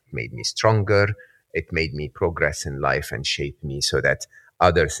I am. It made me stronger. It made me progress in life and shape me so that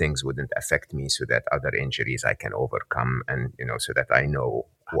other things wouldn't affect me, so that other injuries I can overcome, and, so that I know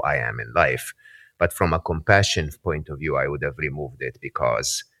who I am in life. But from a compassion point of view, I would have removed it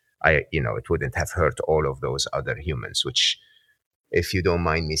because it wouldn't have hurt all of those other humans, which, if you don't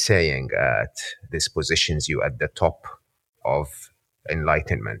mind me saying, this positions you at the top of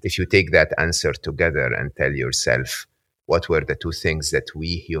enlightenment. If you take that answer together and tell yourself, what were the two things that we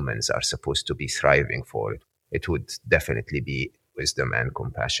humans are supposed to be thriving for, it would definitely be wisdom and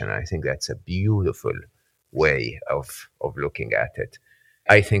compassion. I think that's a beautiful way of looking at it.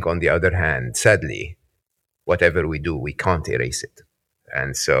 I think, on the other hand, sadly, whatever we do, we can't erase it.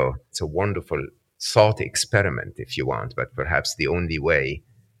 And so it's a wonderful thought experiment, if you want, but perhaps the only way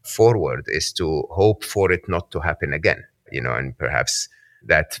forward is to hope for it not to happen again, and perhaps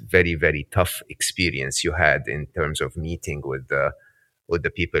that very, very tough experience you had in terms of meeting with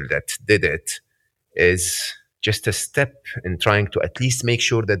the people that did it is just a step in trying to at least make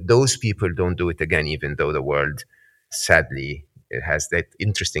sure that those people don't do it again, even though the world, sadly, it has that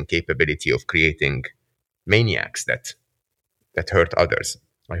interesting capability of creating maniacs that hurt others.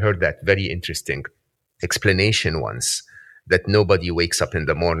 I heard that very interesting explanation once, that nobody wakes up in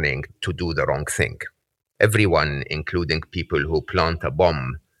the morning to do the wrong thing. Everyone, including people who plant a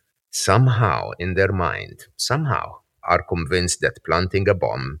bomb, somehow in their mind, are convinced that planting a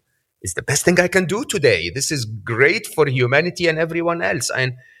bomb is the best thing I can do today. This is great for humanity and everyone else.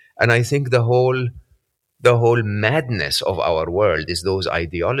 And I think the whole madness of our world is those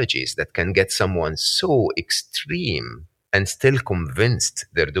ideologies that can get someone so extreme and still convinced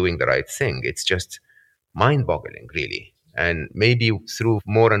they're doing the right thing. It's just mind-boggling, really. And maybe through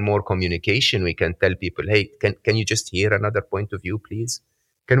more and more communication, we can tell people, hey, can you just hear another point of view, please?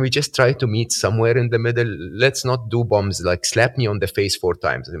 Can we just try to meet somewhere in the middle? Let's not do bombs like slap me on the face 4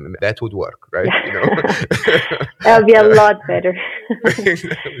 times. That would work, right? That would be a lot better.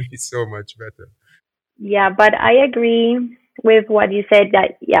 That would be so much better. Yeah, but I agree with what you said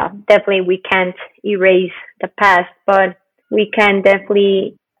that, yeah, definitely we can't erase the past, but we can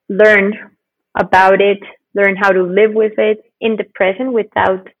definitely learn about it, learn how to live with it in the present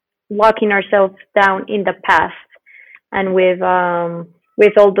without locking ourselves down in the past and with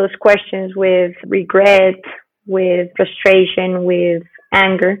all those questions, with regret, with frustration, with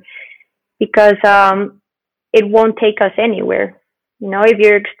anger, because it won't take us anywhere. If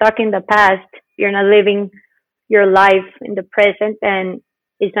you're stuck in the past, you're not living your life in the present, and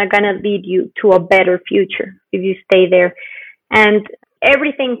it's not going to lead you to a better future if you stay there. And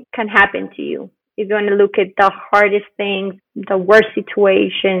everything can happen to you. If you want to look at the hardest things, the worst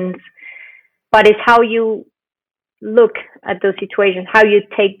situations, but it's how you look at those situations, how you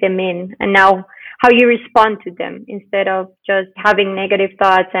take them in, and now how you respond to them, instead of just having negative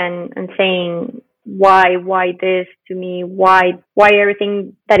thoughts and saying, why this to me? Why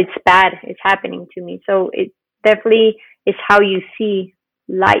everything that it's bad is happening to me? So it definitely is how you see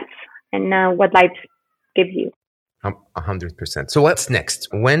life and what life gives you. 100%. So what's next?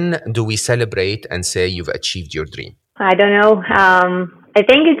 When do we celebrate and say you've achieved your dream? I don't know. I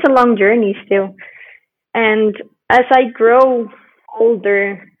think it's a long journey still. And as I grow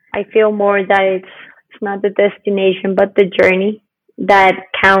older, I feel more that it's not the destination, but the journey that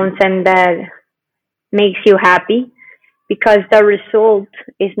counts and that makes you happy, because the result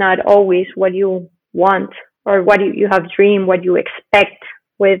is not always what you want or what you have dreamed, what you expect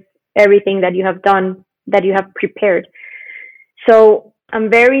with everything that you have done, that you have prepared. So I'm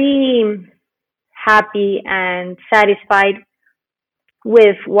very happy and satisfied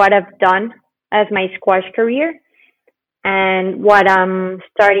with what I've done as my squash career and what I'm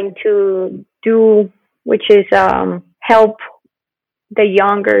starting to do, which is help the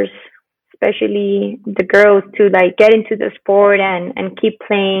youngers, especially the girls, to like get into the sport and keep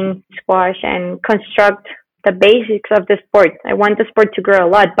playing squash and construct the basics of the sport. I want the sport to grow a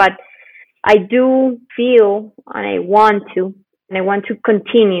lot, but I do feel and I want to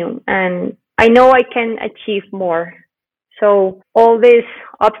continue, and I know I can achieve more. So all these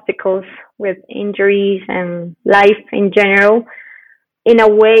obstacles with injuries and life in general, in a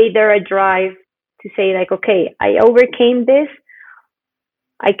way, they're a drive to say like, okay, I overcame this.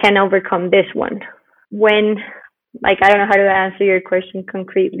 I can overcome this one. When, like, I don't know how to answer your question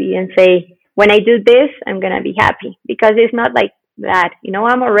concretely and say, when I do this, I'm going to be happy, because it's not like that.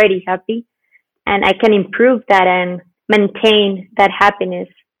 I'm already happy, and I can improve that and maintain that happiness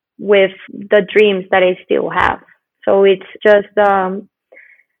with the dreams that I still have. So it's just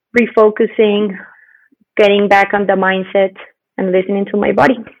refocusing, getting back on the mindset, and listening to my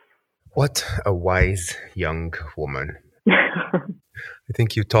body. What a wise young woman. I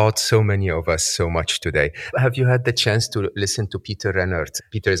think you taught so many of us so much today. Have you had the chance to listen to Peter Rennert?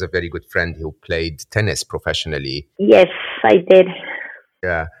 Peter is a very good friend who played tennis professionally. Yes, I did.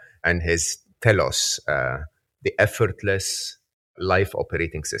 Yeah, and his Telos, the effortless life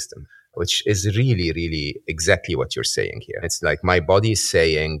operating system, which is really, really exactly what you're saying here. It's like my body is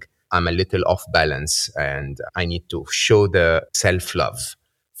saying, I'm a little off balance and I need to show the self-love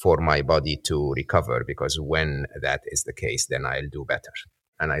for my body to recover, because when that is the case, then I'll do better.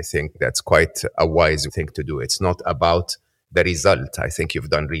 And I think that's quite a wise thing to do. It's not about the result. I think you've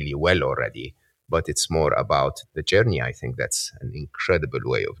done really well already, but it's more about the journey. I think that's an incredible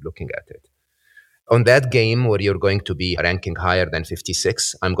way of looking at it. On that game where you're going to be ranking higher than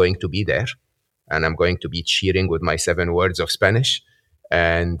 56, I'm going to be there, and I'm going to be cheering with my 7 words of Spanish.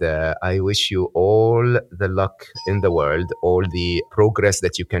 And I wish you all the luck in the world, all the progress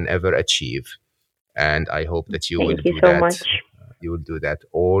that you can ever achieve. And I hope that you will do that. Much. You will do that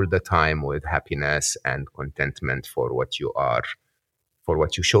all the time with happiness and contentment for what you are, for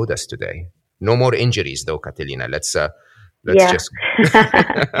what you showed us today. No more injuries, though, Catalina. Let's just.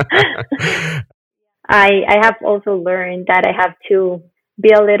 I have also learned that I have to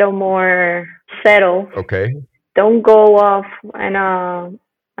be a little more settled. Okay. Don't go off on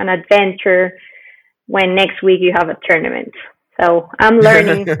an adventure when next week you have a tournament. So I'm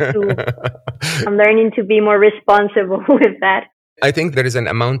learning to be more responsible with that. I think there is an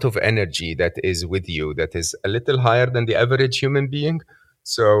amount of energy that is with you that is a little higher than the average human being.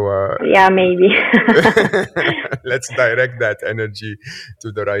 So yeah, maybe. Let's direct that energy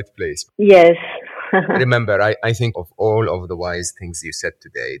to the right place. Yes. Remember, I think of all of the wise things you said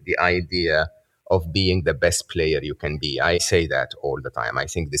today, the idea of being the best player you can be. I say that all the time. I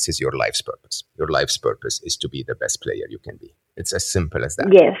think this is your life's purpose. Your life's purpose is to be the best player you can be. It's as simple as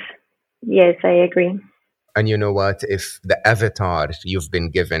that. Yes, I agree. And you know what? If the avatar you've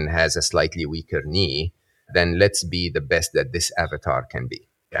been given has a slightly weaker knee, then let's be the best that this avatar can be.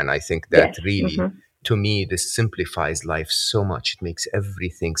 And I think that really, to me, this simplifies life so much. It makes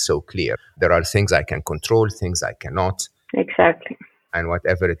everything so clear. There are things I can control, things I cannot. Exactly. And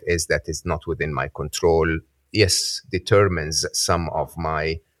whatever it is that is not within my control, yes, determines some of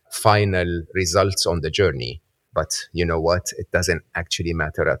my final results on the journey. But you know what? It doesn't actually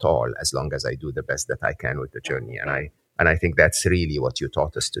matter at all as long as I do the best that I can with the journey. And I think that's really what you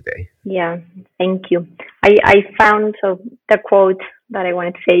taught us today. Yeah, thank you. I found the quote that I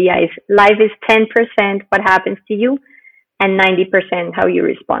wanted to say, is life is 10% what happens to you and 90% how you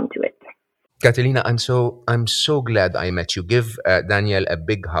respond to it. Catalina, I'm so glad I met you. Give Daniel a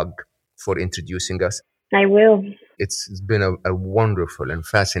big hug for introducing us. I will. It's been a wonderful and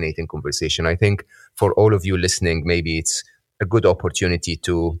fascinating conversation. I think for all of you listening, maybe it's a good opportunity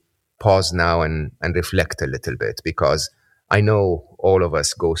to pause now and reflect a little bit, because I know all of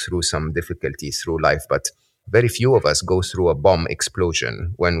us go through some difficulties through life, but very few of us go through a bomb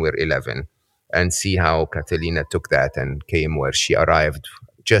explosion when we're 11, and see how Catalina took that and came where she arrived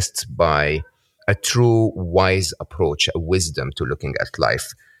just by a true wise approach, a wisdom to looking at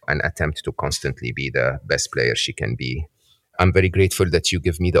life, and attempt to constantly be the best player she can be. I'm very grateful that you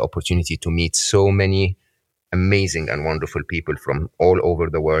give me the opportunity to meet so many amazing and wonderful people from all over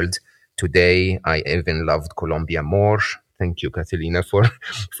the world. Today, I even loved Colombia more. Thank you, Catalina,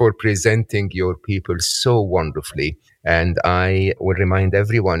 for presenting your people so wonderfully. And I will remind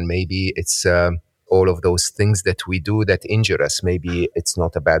everyone, maybe it's all of those things that we do that injure us. Maybe it's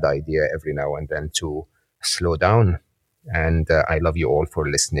not a bad idea every now and then to slow down, And I love you all for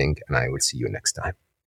listening, and I will see you next time.